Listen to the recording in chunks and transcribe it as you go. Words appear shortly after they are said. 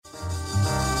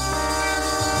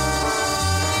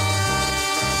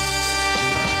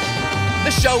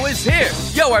The show is here.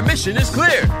 Yo, our mission is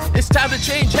clear. It's time to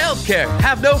change healthcare.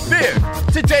 Have no fear.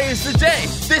 Today is the day.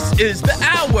 This is the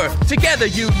hour. Together,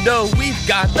 you know we've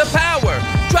got the power.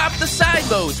 Drop the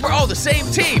silos. We're all the same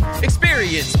team.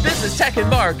 Experience, business, tech, and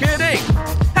marketing.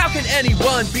 How can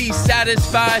anyone be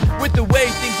satisfied with the way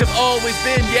things have always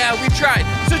been? Yeah, we've tried.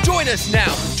 So join us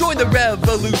now. Join the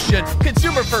revolution.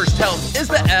 Consumer first health is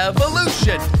the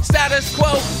evolution. Status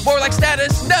quo, more like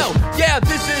status no. Yeah,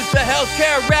 this is the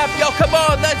healthcare rap. Y'all, come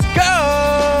on, let's go.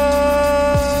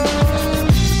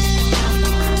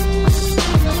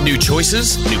 New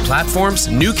choices, new platforms,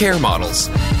 new care models.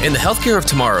 In the healthcare of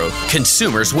tomorrow,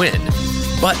 consumers win.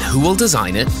 But who will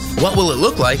design it? What will it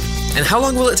look like? And how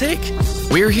long will it take?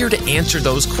 We're here to answer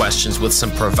those questions with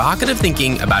some provocative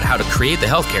thinking about how to create the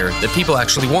healthcare that people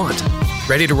actually want.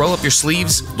 Ready to roll up your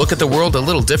sleeves, look at the world a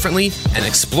little differently, and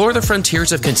explore the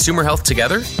frontiers of consumer health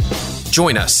together?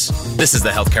 Join us. This is the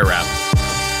Healthcare Wrap.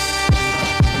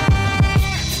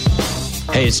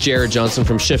 Hey, it's Jared Johnson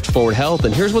from Shift Forward Health,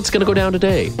 and here's what's going to go down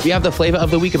today. We have the flavor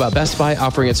of the week about Best Buy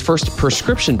offering its first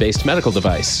prescription-based medical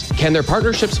device. Can their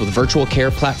partnerships with virtual care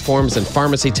platforms and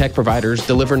pharmacy tech providers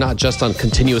deliver not just on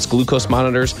continuous glucose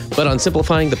monitors, but on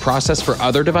simplifying the process for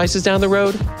other devices down the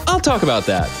road? I'll talk about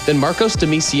that. Then Marcos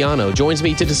Demisiano joins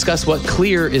me to discuss what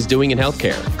Clear is doing in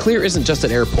healthcare. Clear isn't just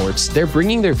at airports. They're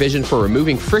bringing their vision for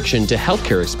removing friction to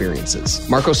healthcare experiences.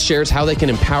 Marcos shares how they can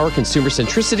empower consumer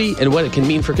centricity and what it can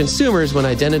mean for consumers when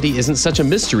identity isn't such a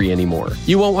mystery anymore.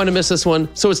 You won't want to miss this one,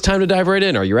 so it's time to dive right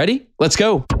in. Are you ready? Let's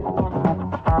go.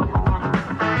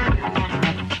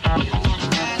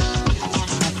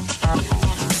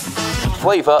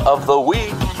 Flavor of the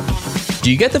week. Do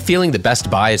you get the feeling that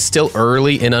Best Buy is still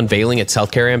early in unveiling its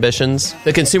healthcare ambitions?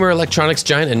 The consumer electronics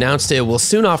giant announced it will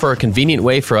soon offer a convenient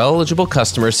way for eligible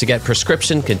customers to get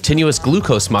prescription continuous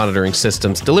glucose monitoring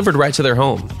systems delivered right to their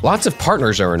home. Lots of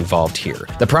partners are involved here.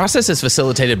 The process is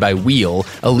facilitated by Wheel,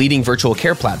 a leading virtual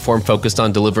care platform focused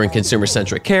on delivering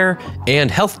consumer-centric care, and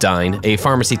HealthDyne, a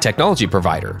pharmacy technology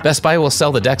provider. Best Buy will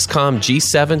sell the Dexcom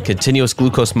G7 continuous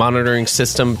glucose monitoring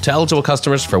system to eligible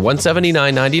customers for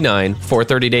 $179.99 for a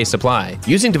 30-day supply.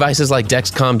 Using devices like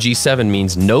Dexcom G7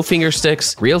 means no finger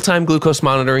sticks, real-time glucose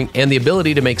monitoring, and the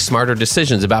ability to make smarter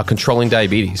decisions about controlling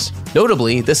diabetes.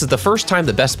 Notably, this is the first time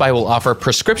that Best Buy will offer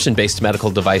prescription-based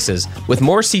medical devices, with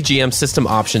more CGM system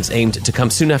options aimed to come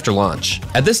soon after launch.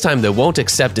 At this time, they won't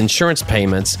accept insurance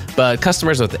payments, but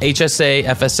customers with HSA,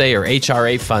 FSA, or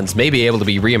HRA funds may be able to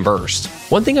be reimbursed.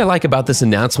 One thing I like about this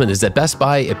announcement is that Best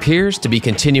Buy appears to be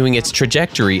continuing its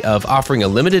trajectory of offering a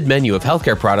limited menu of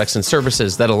healthcare products and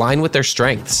services that align with their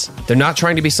strengths. They're not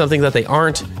trying to be something that they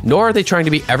aren't, nor are they trying to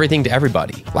be everything to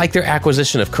everybody. Like their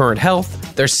acquisition of Current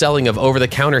Health, their selling of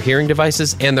over-the-counter hearing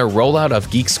devices, and their rollout of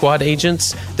Geek Squad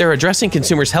agents, they're addressing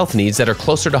consumers' health needs that are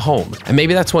closer to home. And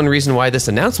maybe that's one reason why this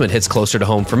announcement hits closer to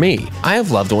home for me. I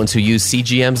have loved ones who use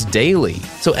CGMs daily,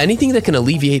 so anything that can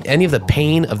alleviate any of the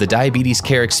pain of the diabetes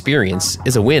care experience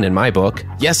is a win in my book.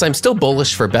 Yes, I'm still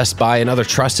bullish for Best Buy and other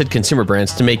trusted consumer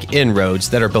brands to make inroads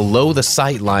that are below the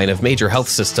sight line of major health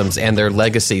systems and their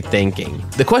legacy thinking.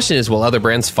 The question is, will other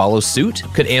brands follow suit?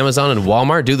 Could Amazon and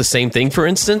Walmart do the same thing, for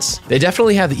instance? They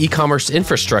definitely have the e-commerce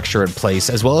infrastructure in place,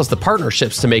 as well as the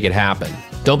partnerships to make it happen.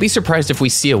 Don't be surprised if we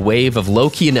see a wave of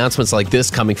low-key announcements like this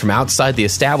coming from outside the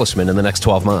establishment in the next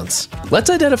 12 months. Let's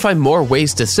identify more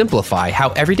ways to simplify how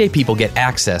everyday people get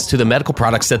access to the medical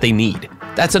products that they need.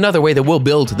 That's another way that we'll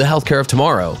build the healthcare of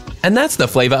tomorrow. And that's the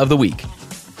flavor of the week.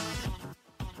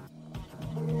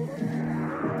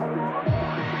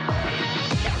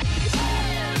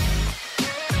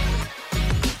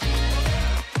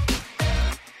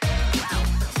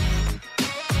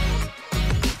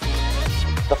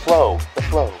 The flow.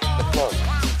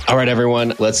 All right,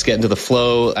 everyone, let's get into the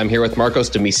flow. I'm here with Marcos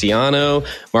Demisiano.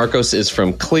 Marcos is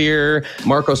from Clear.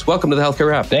 Marcos, welcome to the Healthcare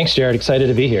Wrap. Thanks, Jared. Excited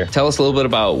to be here. Tell us a little bit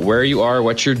about where you are,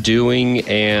 what you're doing,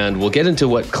 and we'll get into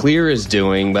what Clear is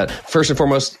doing. But first and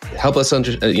foremost, help us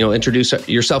introduce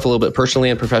yourself a little bit personally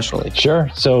and professionally. Sure.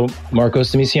 So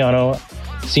Marcos Demisiano,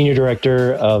 Senior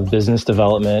Director of Business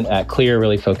Development at Clear,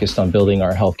 really focused on building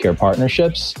our healthcare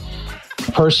partnerships.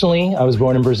 Personally, I was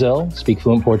born in Brazil, speak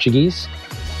fluent Portuguese.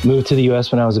 Moved to the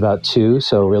US when I was about 2,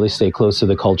 so really stay close to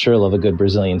the culture. Love a good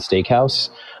Brazilian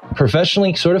steakhouse.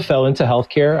 Professionally, sort of fell into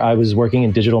healthcare. I was working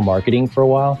in digital marketing for a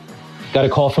while. Got a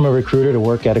call from a recruiter to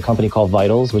work at a company called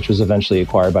Vitals, which was eventually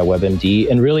acquired by WebMD,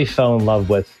 and really fell in love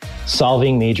with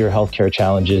solving major healthcare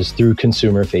challenges through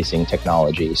consumer-facing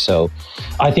technology. So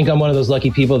I think I'm one of those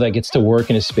lucky people that gets to work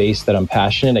in a space that I'm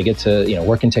passionate. I get to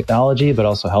work in technology, but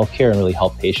also healthcare and really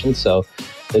help patients. So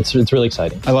it's really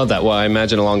exciting. I love that. Well, I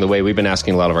imagine along the way, we've been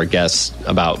asking a lot of our guests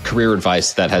about career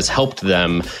advice that has helped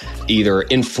them either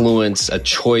influence a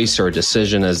choice or a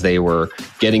decision as they were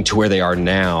getting to where they are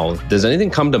now. Does anything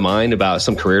come to mind about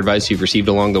some career advice you've received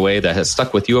along the way that has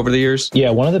stuck with you over the years?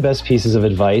 Yeah, one of the best pieces of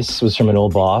advice was from an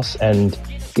old boss, and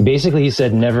he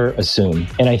said, never assume.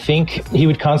 And I think he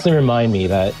would constantly remind me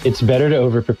that it's better to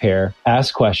over-prepare,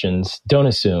 ask questions, don't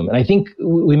assume. And I think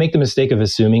we make the mistake of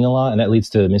assuming a lot, and that leads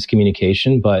to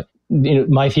miscommunication. But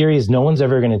my theory is no one's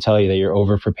ever going to tell you that you're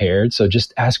over-prepared. So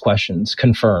just ask questions,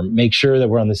 confirm, make sure that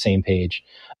we're on the same page.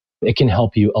 It can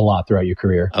help you a lot throughout your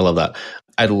career. I love that.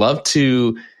 I'd love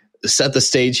to set the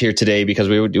stage here today because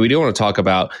we do want to talk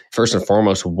about, first and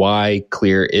foremost, why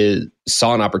Clear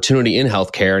saw an opportunity in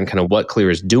healthcare and kind of what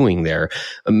Clear is doing there.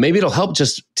 Maybe it'll help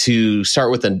just to start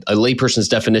with a layperson's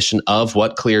definition of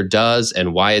what Clear does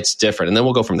and why it's different, and then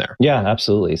we'll go from there. Yeah,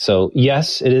 absolutely. So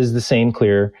yes, it is the same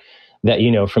Clear that you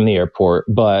know from the airport,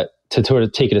 but to sort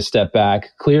of take it a step back,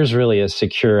 Clear is really a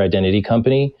secure identity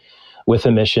company with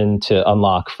a mission to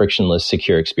unlock frictionless,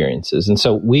 secure experiences. And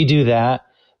so we do that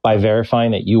by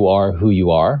verifying that you are who you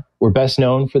are. We're best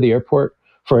known for the airport,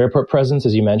 for airport presence,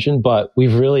 as you mentioned, but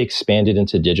we've really expanded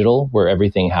into digital where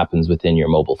everything happens within your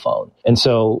mobile phone. And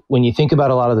so when you think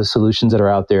about a lot of the solutions that are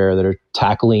out there that are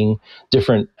tackling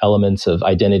different elements of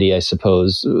identity, I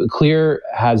suppose, Clear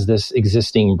has this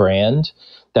existing brand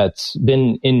that's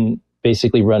been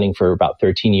basically running for about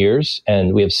 13 years.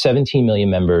 And we have 17 million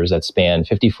members that span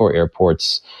 54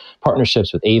 airports,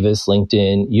 partnerships with Avis,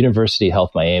 LinkedIn, University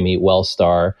Health Miami,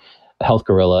 Wellstar, Health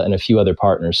Gorilla, and a few other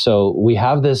partners. So we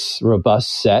have this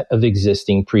robust set of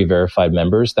existing pre-verified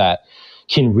members that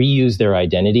can reuse their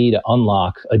identity to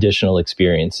unlock additional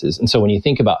experiences. And so when you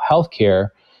think about healthcare,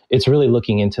 it's really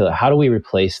looking into how do we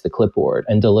replace the clipboard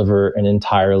and deliver an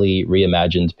entirely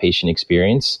reimagined patient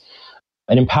experience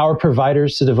and empower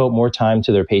providers to devote more time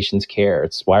to their patients' care.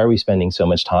 It's why are we spending so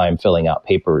much time filling out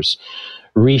papers,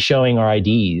 re-showing our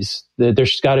IDs?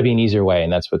 There's got to be an easier way,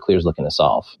 and that's what Clear's looking to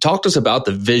solve. Talk to us about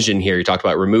the vision here. You talked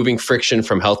about removing friction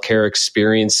from healthcare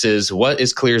experiences. What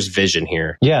is Clear's vision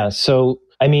here? Yeah, so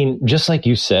I mean, just like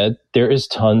you said, there is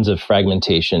tons of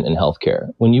fragmentation in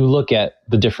healthcare. When you look at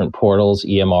the different portals,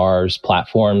 EMRs,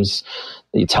 platforms,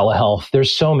 telehealth,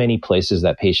 there's so many places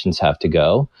that patients have to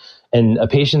go. And a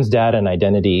patient's data and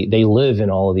identity, they live in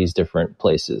all of these different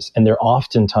places. And they're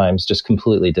oftentimes just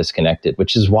completely disconnected,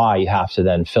 which is why you have to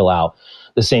then fill out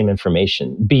the same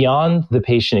information. Beyond the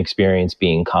patient experience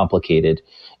being complicated,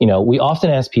 we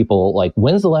often ask people, like,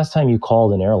 when's the last time you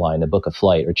called an airline to book a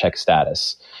flight or check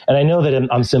status? And I know that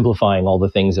I'm simplifying all the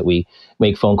things that we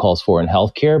make phone calls for in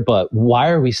healthcare, but why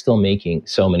are we still making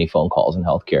so many phone calls in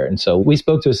healthcare? And so we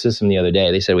spoke to a system the other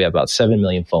day. They said we have about 7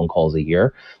 million phone calls a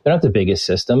year. They're not the biggest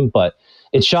system, but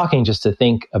it's shocking just to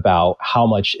think about how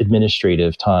much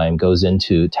administrative time goes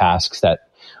into tasks that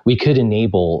we could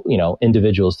enable,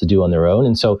 individuals to do on their own.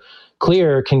 And so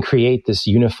Clear can create this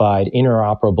unified,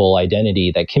 interoperable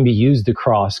identity that can be used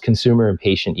across consumer and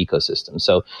patient ecosystems.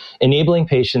 So enabling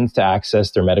patients to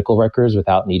access their medical records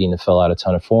without needing to fill out a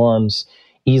ton of forms,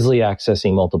 easily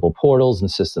accessing multiple portals and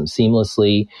systems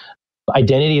seamlessly.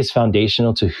 Identity is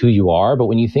foundational to who you are, but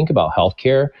when you think about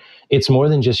healthcare, it's more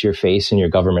than just your face and your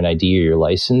government ID or your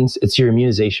license. It's your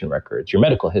immunization records, your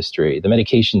medical history, the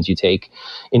medications you take,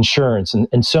 insurance,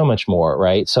 and so much more,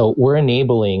 right? So we're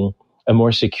enabling a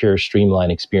more secure,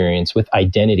 streamlined experience with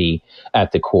identity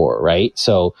at the core, right?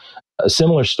 So a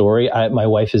similar story, my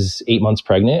wife is 8 months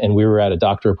pregnant and we were at a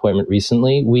doctor appointment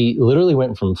recently. We literally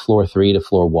went from floor 3 to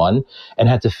floor 1 and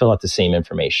had to fill out the same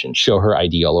information, show her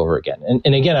ID all over again.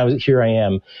 And again, I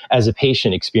am as a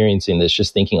patient experiencing this,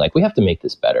 just thinking like, we have to make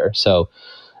this better. So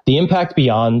the impact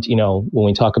beyond, when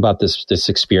we talk about this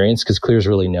experience, because Clear is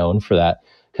really known for that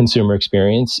consumer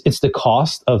experience, it's the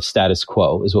cost of status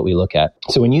quo is what we look at.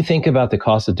 So when you think about the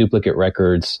cost of duplicate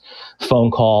records,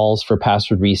 phone calls for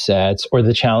password resets, or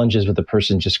the challenges with a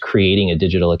person just creating a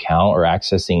digital account or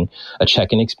accessing a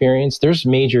check-in experience, there's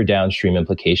major downstream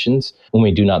implications when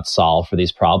we do not solve for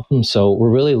these problems. So we're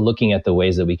really looking at the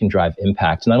ways that we can drive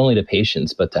impact, not only to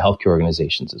patients, but to healthcare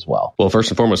organizations as well. Well,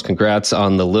 first and foremost, congrats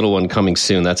on the little one coming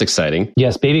soon. That's exciting.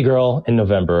 Yes, baby girl in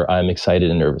November. I'm excited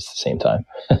and nervous at the same time.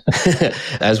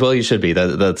 As well you should be.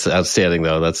 That's outstanding,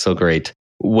 though. That's so great.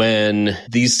 When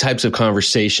these types of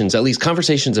conversations, at least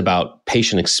conversations about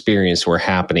patient experience, were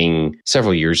happening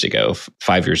several years ago,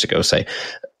 5 years ago, say,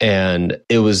 and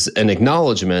it was an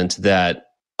acknowledgement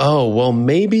that, oh, well,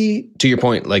 maybe, to your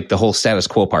point, like the whole status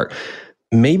quo part,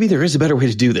 maybe there is a better way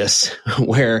to do this,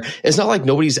 where it's not like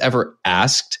nobody's ever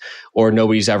asked or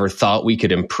nobody's ever thought we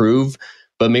could improve,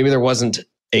 but maybe there wasn't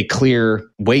a clear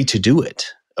way to do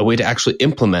it, a way to actually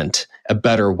implement a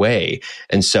better way.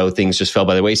 And so things just fell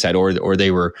by the wayside, or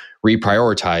they were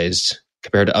reprioritized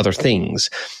compared to other things.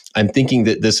 I'm thinking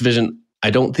that this vision, I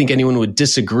don't think anyone would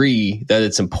disagree that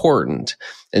it's important.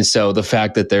 And so the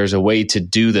fact that there's a way to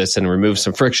do this and remove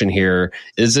some friction here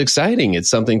is exciting. It's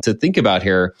something to think about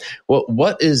here. Well,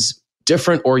 what is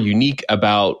different or unique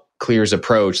about Clear's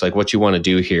approach, like what you want to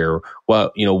do here?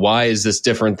 Well, why is this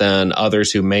different than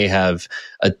others who may have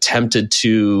attempted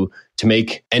to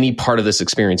make any part of this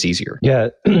experience easier? Yeah,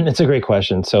 it's a great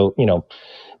question. So,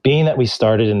 being that we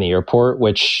started in the airport,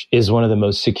 which is one of the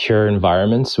most secure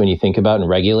environments when you think about and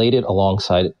regulated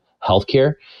alongside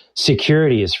healthcare,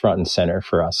 security is front and center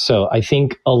for us. So I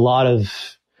think a lot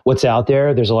of what's out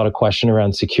there's a lot of question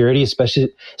around security, especially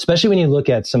when you look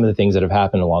at some of the things that have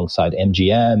happened alongside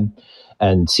MGM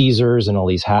and Caesars and all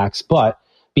these hacks. But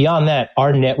beyond that,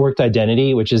 our networked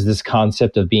identity, which is this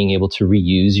concept of being able to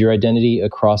reuse your identity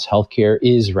across healthcare,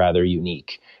 is rather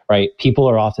unique. Right? People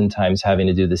are oftentimes having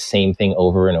to do the same thing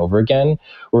over and over again.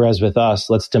 Whereas with us,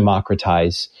 let's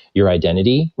democratize your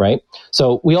identity, right?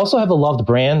 So we also have a loved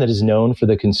brand that is known for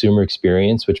the consumer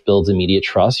experience, which builds immediate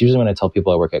trust. Usually when I tell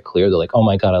people I work at Clear, they're like, oh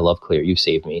my God, I love Clear. You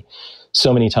saved me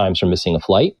so many times from missing a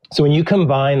flight. So when you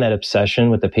combine that obsession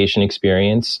with the patient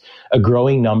experience, a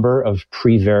growing number of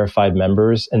pre-verified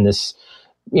members, and this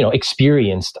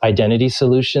experienced identity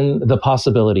solution, the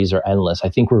possibilities are endless. I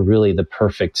think we're really the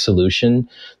perfect solution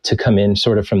to come in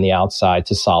sort of from the outside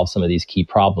to solve some of these key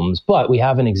problems. But we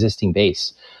have an existing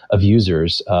base of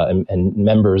users and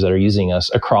members that are using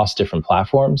us across different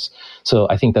platforms. So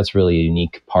I think that's really a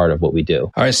unique part of what we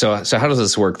do. All right. So how does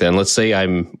this work then? Let's say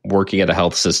I'm working at a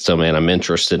health system and I'm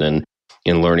interested in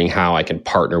learning how I can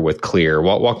partner with Clear.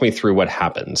 Walk me through what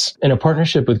happens. In a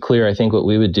partnership with Clear, I think what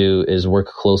we would do is work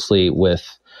closely with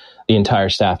the entire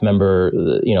staff member,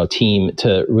 team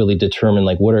to really determine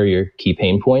what are your key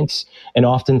pain points. And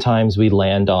oftentimes we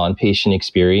land on patient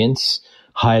experience,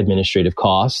 high administrative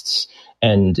costs,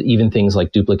 and even things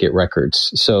like duplicate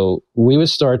records. So we would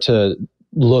start to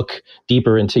look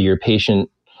deeper into your patient.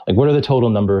 What are the total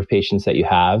number of patients that you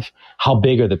have? How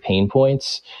big are the pain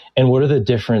points? And what are the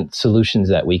different solutions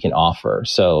that we can offer?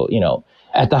 So,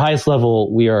 at the highest level,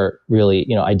 we are really,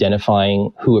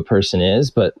 identifying who a person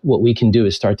is, but what we can do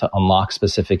is start to unlock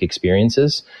specific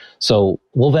experiences. So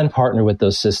we'll then partner with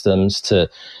those systems to,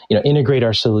 integrate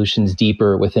our solutions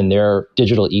deeper within their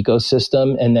digital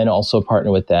ecosystem, and then also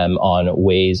partner with them on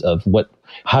ways of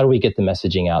how do we get the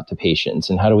messaging out to patients,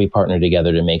 and how do we partner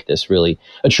together to make this really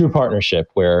a true partnership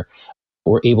where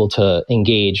we're able to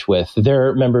engage with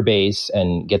their member base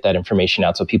and get that information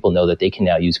out so people know that they can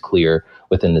now use Clear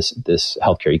within this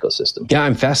healthcare ecosystem. Yeah,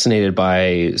 I'm fascinated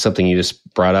by something you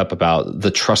just brought up about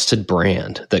the trusted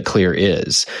brand that Clear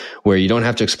is, where you don't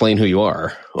have to explain who you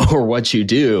are or what you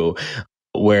do,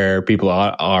 where people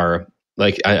are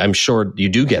like, I'm sure you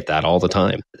do get that all the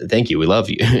time. Thank you. We love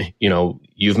you.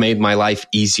 You've made my life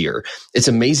easier. It's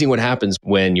amazing what happens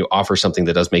when you offer something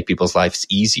that does make people's lives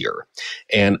easier.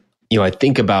 And I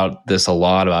think about this a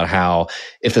lot, about how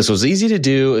if this was easy to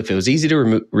do, if it was easy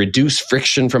to reduce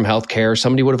friction from healthcare,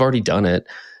 somebody would have already done it.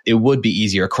 It would be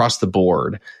easier across the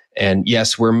board. And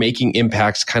yes, we're making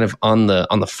impacts kind of on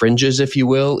the fringes, if you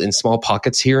will, in small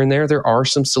pockets here and there. There are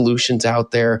some solutions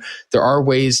out there. There are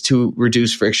ways to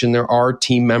reduce friction. There are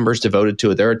team members devoted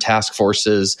to it. There are task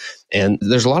forces, and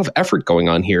there's a lot of effort going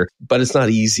on here, but it's not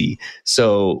easy.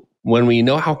 So when we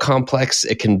know how complex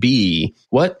it can be,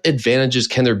 what advantages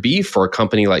can there be for a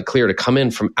company like Clear to come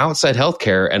in from outside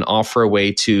healthcare and offer a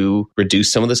way to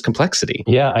reduce some of this complexity?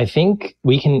 Yeah, I think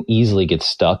we can easily get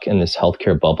stuck in this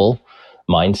healthcare bubble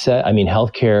mindset. I mean,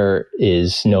 healthcare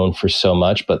is known for so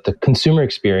much, but the consumer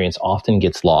experience often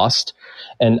gets lost.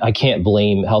 And I can't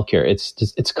blame healthcare.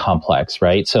 It's complex,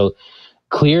 right? So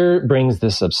Clear brings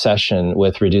this obsession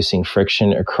with reducing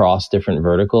friction across different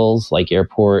verticals like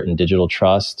airport and digital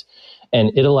trust.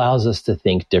 And it allows us to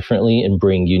think differently and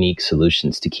bring unique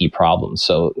solutions to key problems.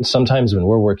 So sometimes when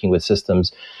we're working with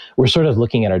systems, we're sort of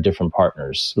looking at our different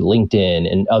partners,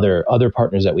 LinkedIn and other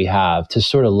partners that we have, to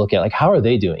sort of look at how are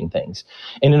they doing things.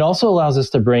 And it also allows us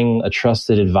to bring a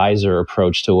trusted advisor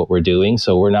approach to what we're doing.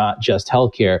 So we're not just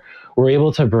healthcare. We're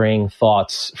able to bring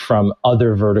thoughts from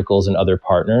other verticals and other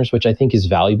partners, which I think is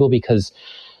valuable, because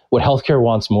what healthcare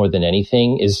wants more than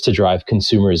anything is to drive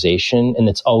consumerization. And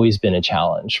it's always been a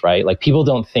challenge, right? People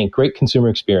don't think great consumer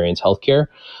experience healthcare,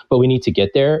 but we need to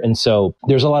get there. And so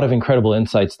there's a lot of incredible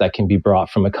insights that can be brought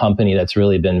from a company that's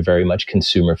really been very much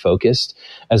consumer focused,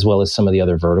 as well as some of the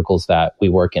other verticals that we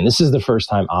work in. This is the first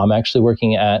time I'm actually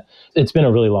working at. It's been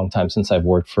a really long time since I've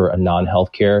worked for a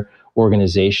non-healthcare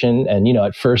organization. And,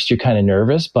 at first you're kind of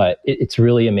nervous, but it's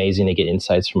really amazing to get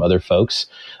insights from other folks.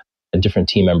 and different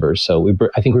team members. So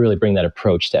I think we really bring that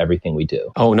approach to everything we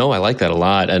do. Oh, no, I like that a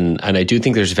lot. And I do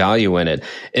think there's value in it.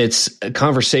 It's a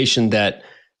conversation that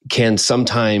can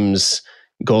sometimes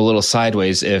go a little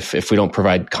sideways if we don't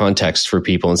provide context for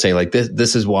people and say, like,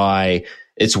 this is why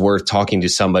it's worth talking to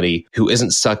somebody who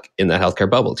isn't stuck in that healthcare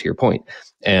bubble, to your point.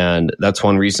 And that's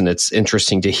one reason it's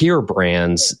interesting to hear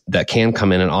brands that can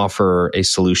come in and offer a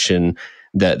solution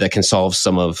that can solve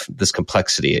some of this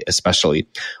complexity, especially.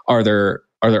 Are there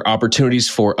opportunities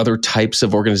for other types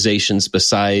of organizations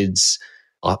besides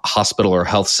a hospital or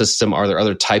health system? Are there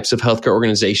other types of healthcare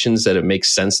organizations that it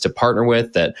makes sense to partner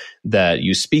with that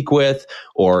you speak with?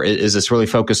 Or is this really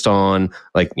focused on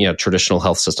traditional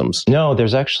health systems? No, there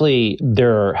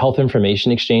are health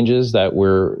information exchanges that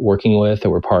we're working with, that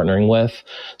we're partnering with.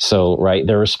 So, right,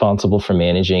 they're responsible for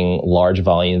managing large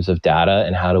volumes of data,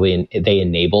 and how do they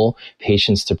enable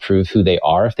patients to prove who they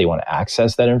are if they want to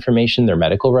access that information, their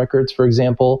medical records, for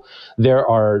example. There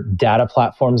are data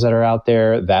platforms that are out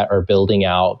there that are building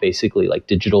out basically like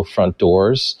digital front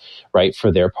doors, right,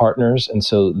 for their partners. And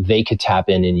so they could tap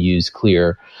in and use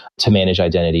Clear to manage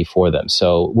identity for them.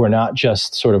 So we're not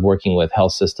just sort of working with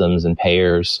health systems and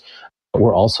payers.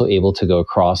 We're also able to go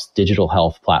across digital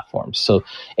health platforms. So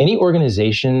any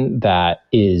organization that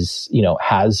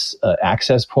has an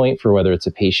access point for whether it's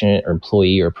a patient or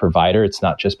employee or provider, it's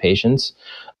not just patients,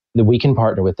 that we can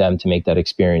partner with them to make that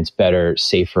experience better,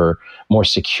 safer, more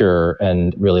secure,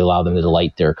 and really allow them to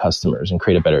delight their customers and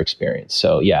create a better experience.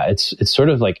 So yeah, it's sort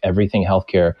of like everything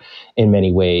healthcare in many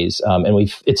ways.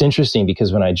 And it's interesting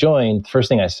because when I joined, the first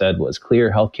thing I said was Clear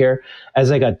Healthcare.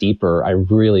 As I got deeper, I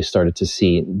really started to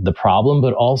see the problem,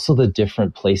 but also the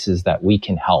different places that we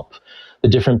can help, the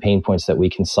different pain points that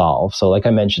we can solve. So like I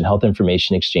mentioned, health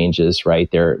information exchanges, right?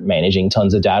 They're managing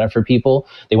tons of data for people.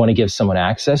 They want to give someone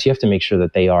access. You have to make sure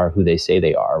that they are who they say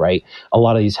they are, right? A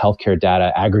lot of these healthcare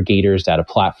data aggregators, data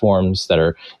platforms that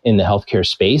are in the healthcare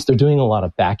space, they're doing a lot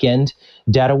of back-end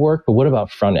data work, but what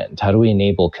about front end? How do we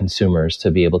enable consumers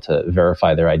to be able to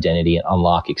verify their identity and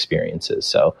unlock experiences?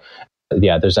 So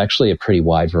yeah, there's actually a pretty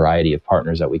wide variety of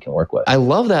partners that we can work with. I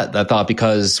love that thought,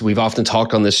 because we've often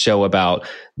talked on this show about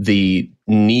the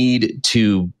need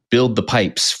to build the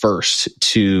pipes first,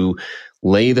 to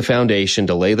lay the foundation,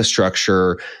 to lay the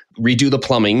structure, redo the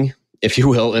plumbing, if you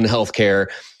will, in healthcare.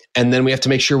 And then we have to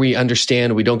make sure we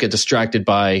understand, we don't get distracted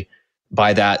by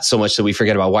that so much that we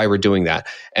forget about why we're doing that.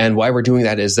 And why we're doing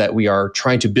that is that we are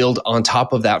trying to build on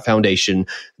top of that foundation.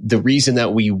 The reason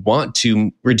that we want to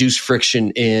reduce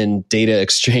friction in data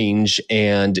exchange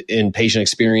and in patient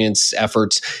experience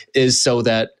efforts is so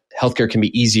that healthcare can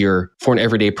be easier for an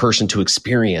everyday person to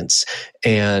experience.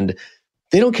 And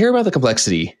they don't care about the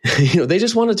complexity. They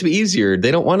just want it to be easier.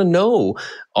 They don't want to know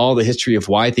all the history of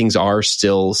why things are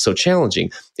still so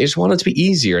challenging. They just want it to be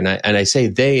easier. And I say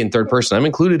they in third person. I'm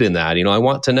included in that. I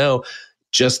want to know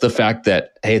just the fact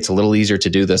that, hey, it's a little easier to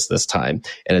do this time,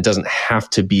 and it doesn't have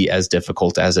to be as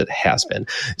difficult as it has been.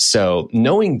 So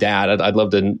knowing that, I'd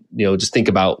love to just think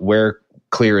about where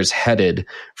Clear is headed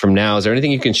from now. Is there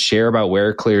anything you can share about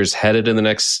where Clear is headed in the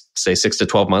next, say, 6 to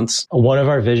 12 months? One of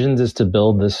our visions is to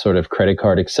build this sort of credit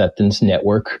card acceptance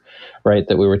network, right,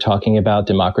 that we were talking about,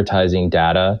 democratizing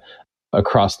data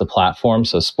across the platform.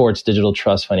 So sports, digital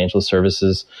trust, financial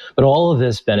services, but all of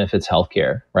this benefits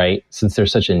healthcare, right? Since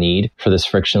there's such a need for this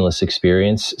frictionless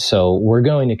experience. So we're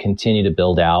going to continue to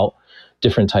build out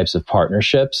different types of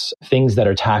partnerships, things that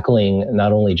are tackling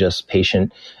not only just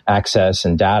patient access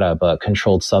and data, but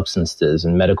controlled substances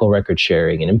and medical record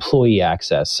sharing and employee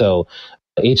access. So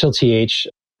HLTH,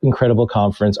 incredible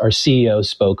conference. Our CEO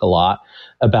spoke a lot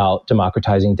about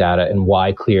democratizing data and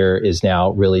why Clear is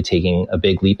now really taking a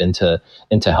big leap into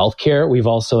healthcare. We've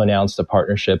also announced a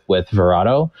partnership with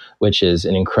Verado, which is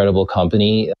an incredible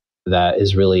company that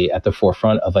is really at the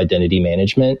forefront of identity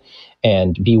management,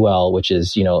 and BeWell, which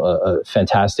is, a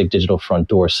fantastic digital front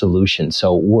door solution.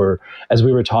 So as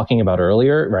we were talking about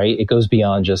earlier, right, it goes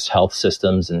beyond just health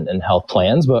systems and health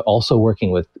plans, but also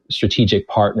working with strategic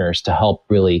partners to help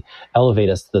really elevate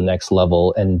us to the next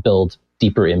level and build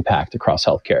deeper impact across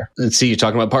healthcare. Let's see, you're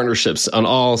talking about partnerships on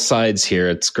all sides here.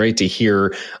 It's great to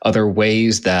hear other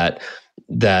ways that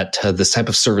this type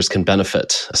of service can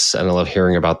benefit us, and I love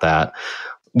hearing about that.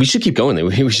 We should keep going there.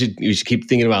 We should keep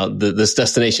thinking about this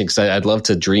destination, because I'd love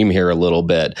to dream here a little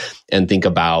bit and think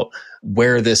about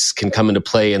where this can come into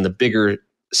play in the bigger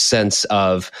sense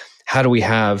of how do we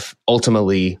have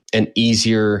ultimately an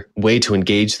easier way to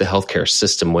engage the healthcare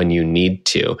system when you need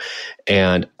to.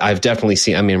 And I've definitely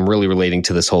seen, I'm really relating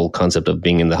to this whole concept of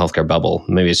being in the healthcare bubble.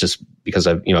 Maybe it's just because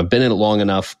I've been in it long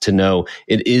enough to know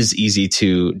it is easy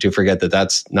to forget that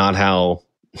that's not how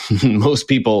most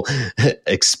people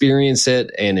experience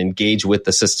it and engage with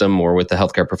the system or with the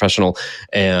healthcare professional.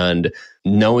 And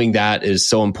knowing that is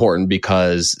so important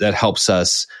because that helps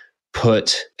us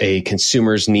put a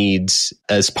consumer's needs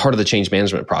as part of the change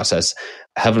management process.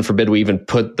 Heaven forbid we even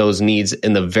put those needs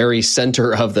in the very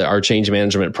center of our change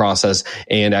management process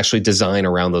and actually design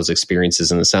around those experiences.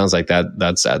 And it sounds like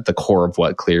that's at the core of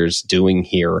what Klear's doing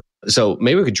here. So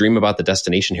maybe we could dream about the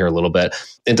destination here a little bit.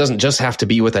 It doesn't just have to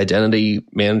be with identity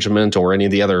management or any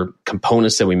of the other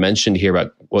components that we mentioned here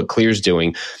about what Klear's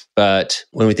doing. But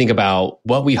when we think about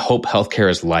what we hope healthcare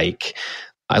is like,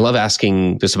 I love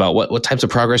asking this about what types of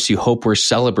progress you hope we're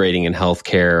celebrating in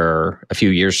healthcare a few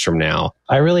years from now.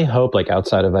 I really hope, like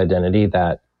outside of identity,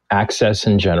 that access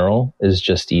in general is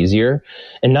just easier,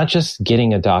 and not just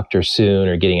getting a doctor soon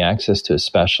or getting access to a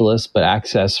specialist, but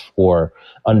access for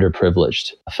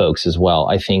underprivileged folks as well.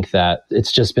 I think that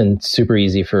it's just been super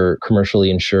easy for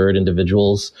commercially insured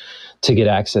individuals to get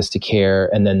access to care.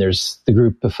 And then there's the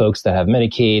group of folks that have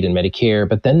Medicaid and Medicare,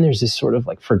 but then there's this sort of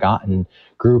like forgotten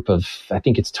group of, I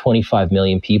think it's 25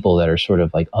 million people that are sort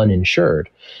of like uninsured.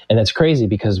 And that's crazy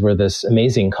because we're this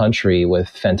amazing country with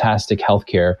fantastic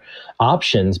healthcare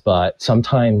options, but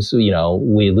sometimes,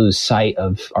 we lose sight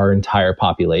of our entire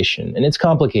population. And it's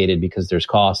complicated because there's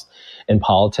cost in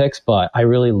politics, but I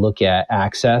really look at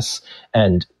access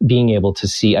and being able to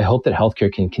see, I hope that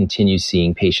healthcare can continue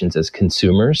seeing patients as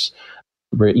consumers,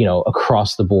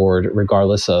 across the board,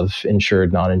 regardless of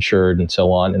insured, non-insured, and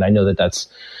so on. And I know that that's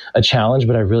a challenge,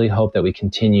 but I really hope that we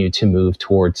continue to move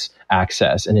towards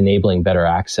access and enabling better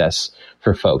access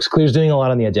for folks. Klear's doing a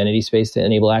lot in the identity space to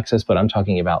enable access, but I'm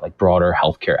talking about like broader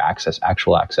healthcare access,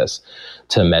 actual access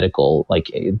to medical,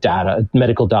 like data,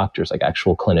 medical doctors, like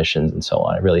actual clinicians and so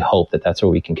on. I really hope that that's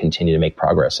where we can continue to make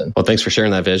progress in. Well, thanks for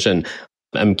sharing that vision.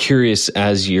 I'm curious,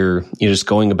 as you're just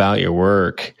going about your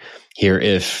work here,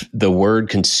 if the word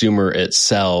consumer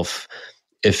itself,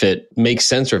 if it makes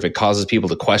sense or if it causes people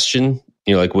to question,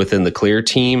 like within the Klear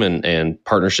team and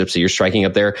partnerships that you're striking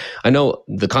up there. I know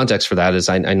the context for that is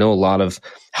I know a lot of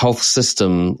health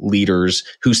system leaders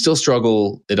who still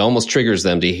struggle. It almost triggers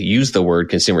them to use the word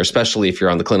consumer, especially if you're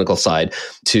on the clinical side,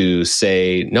 to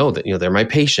say, no, that, they're my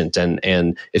patient.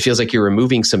 And it feels like you're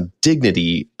removing some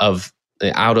dignity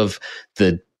out of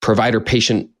the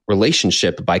provider-patient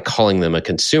relationship by calling them a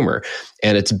consumer.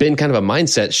 And it's been kind of a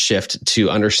mindset shift to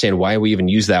understand why we even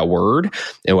use that word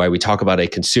and why we talk about a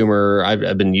consumer.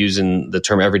 I've been using the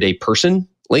term everyday person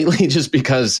lately just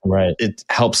because It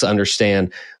helps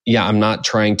understand, I'm not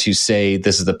trying to say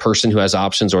this is the person who has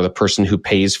options or the person who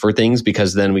pays for things,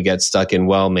 because then we get stuck in,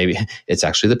 maybe it's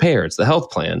actually the payer, it's the health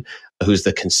plan who's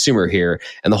the consumer here.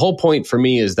 And the whole point for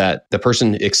me is that the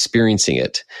person experiencing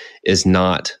it is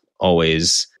not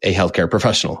always a healthcare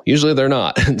professional. Usually they're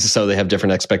not. So they have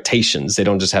different expectations. They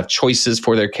don't just have choices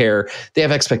for their care. They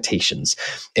have expectations.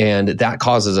 And that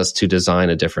causes us to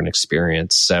design a different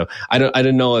experience. So I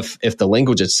don't know if the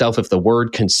language itself, if the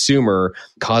word consumer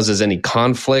causes any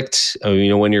conflict,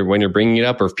 when you're bringing it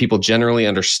up, or if people generally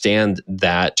understand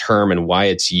that term and why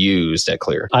it's used at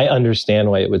Klear. I understand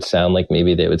why it would sound like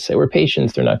maybe they would say we're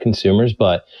patients, they're not consumers,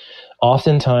 but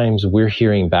oftentimes we're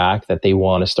hearing back that they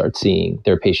want to start seeing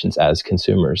their patients as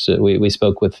consumers. So we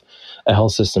spoke with a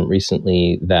health system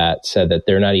recently that said that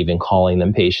they're not even calling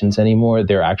them patients anymore.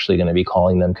 They're actually going to be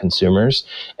calling them consumers,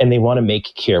 and they want to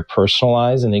make care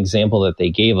personalized. An example that they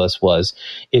gave us was,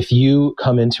 if you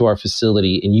come into our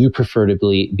facility and you prefer to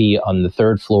be on the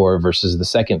third floor versus the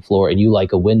second floor, and you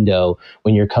like a window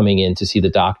when you're coming in to see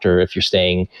the doctor, if you're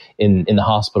staying in the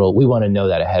hospital, we want to know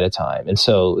that ahead of time. And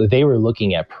so they were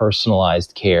looking at personalized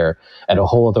care at a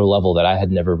whole other level that I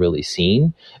had never really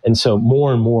seen. And so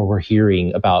more and more we're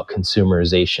hearing about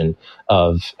consumerization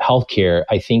of healthcare.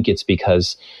 I think it's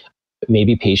because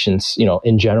maybe patients,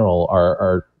 in general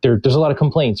are there's a lot of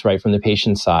complaints, right, from the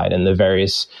patient side, and the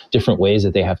various different ways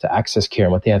that they have to access care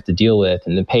and what they have to deal with,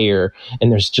 and the payer.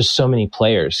 And there's just so many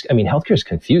players. I mean, healthcare is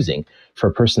confusing for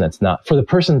a person that's not. For the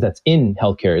person that's in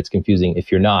healthcare, it's confusing.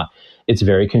 If you're not, it's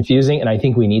very confusing. And I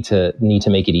think we need to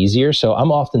make it easier. So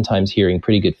I'm oftentimes hearing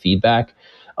pretty good feedback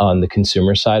on the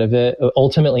consumer side of it.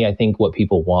 Ultimately, I think what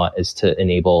people want is to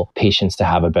enable patients to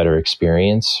have a better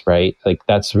experience, right? Like,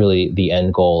 that's really the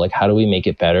end goal. Like, how do we make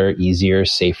it better, easier,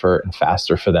 safer, and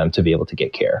faster for them to be able to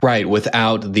get care? Right.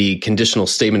 Without the conditional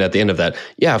statement at the end of that.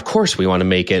 Yeah, of course we want to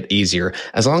make it easier,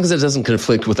 as long as it doesn't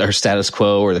conflict with our status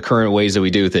quo or the current ways that we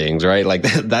do things, right? Like,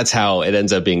 that's how it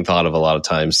ends up being thought of a lot of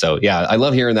times. So yeah, I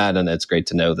love hearing that. And it's great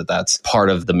to know that that's part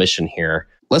of the mission here.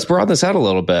 Let's broaden this out a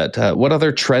little bit. What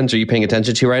other trends are you paying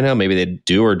attention to right now? Maybe they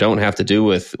do or don't have to do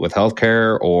with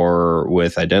healthcare or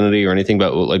with identity or anything,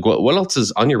 but like what else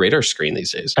is on your radar screen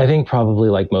these days? I think probably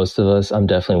like most of us, I'm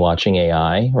definitely watching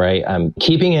AI, right? I'm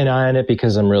keeping an eye on it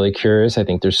because I'm really curious. I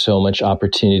think there's so much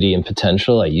opportunity and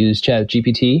potential. I use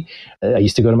ChatGPT. I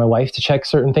used to go to my wife to check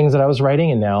certain things that I was writing,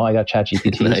 and now I got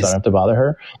ChatGPT, nice. So I don't have to bother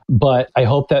her. But I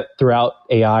hope that throughout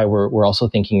AI, we're also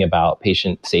thinking about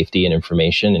patient safety and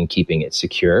information and keeping it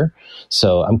secure.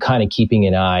 So I'm kind of keeping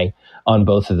an eye on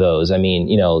both of those. I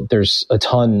mean, there's a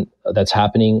ton that's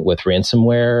happening with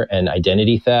ransomware and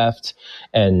identity theft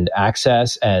and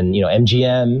access and,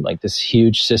 MGM, like this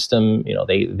huge system,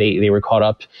 they were caught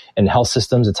up in health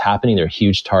systems. It's happening. They're a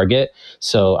huge target.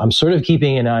 So I'm sort of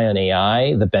keeping an eye on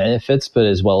AI, the benefits, but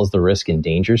as well as the risk and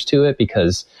dangers to it,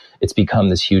 because it's become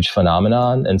this huge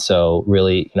phenomenon. And so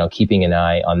really, keeping an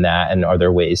eye on that. And are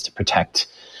there ways to protect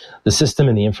the system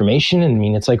and the information? And I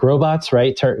mean, it's like robots,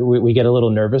 right? We get a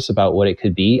little nervous about what it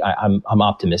could be. I'm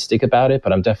optimistic about it,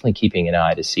 but I'm definitely keeping an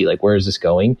eye to see like, where is this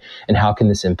going and how can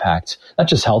this impact not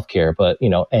just healthcare, but,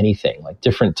 anything like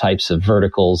different types of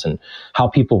verticals and how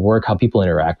people work, how people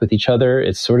interact with each other.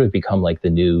 It's sort of become like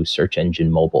the new search engine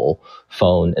mobile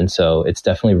phone. And so it's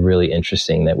definitely really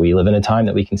interesting that we live in a time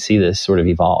that we can see this sort of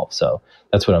evolve. So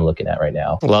that's what I'm looking at right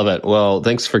now. Love it. Well,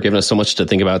 thanks for giving us so much to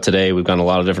think about today. We've gone a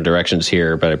lot of different directions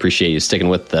here, but I appreciate you sticking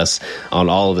with us on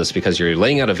all of this because you're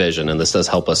laying out a vision and this does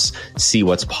help us see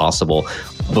what's possible.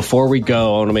 Before we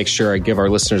go, I want to make sure I give our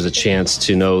listeners a chance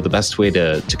to know the best way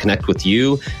to connect with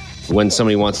you. When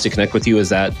somebody wants to connect with you, is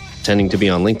that tending to be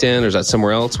on LinkedIn or is that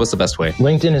somewhere else? What's the best way?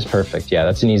 LinkedIn is perfect. Yeah,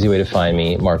 that's an easy way to find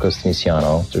me, Marcos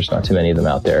Demisiano. There's not too many of them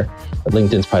out there. But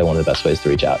LinkedIn's probably one of the best ways to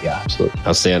reach out. Yeah, absolutely.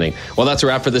 Outstanding. Well, that's a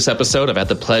wrap for this episode. I've had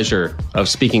the pleasure of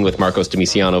speaking with Marcos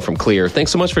Demisiano from Clear.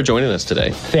 Thanks so much for joining us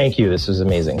today. Thank you. This was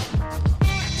amazing.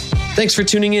 Thanks for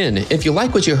tuning in. If you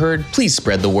like what you heard, please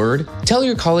spread the word. Tell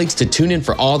your colleagues to tune in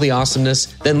for all the awesomeness,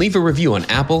 then leave a review on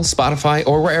Apple, Spotify,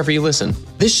 or wherever you listen.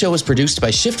 This show is produced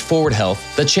by Shift Forward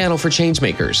Health, the channel for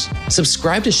changemakers.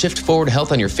 Subscribe to Shift Forward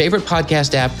Health on your favorite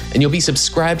podcast app, and you'll be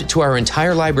subscribed to our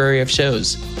entire library of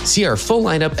shows. See our full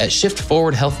lineup at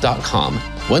shiftforwardhealth.com.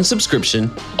 One subscription,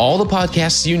 all the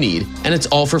podcasts you need, and it's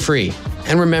all for free.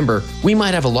 And remember, we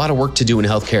might have a lot of work to do in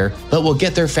healthcare, but we'll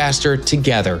get there faster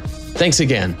together. Thanks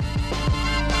again.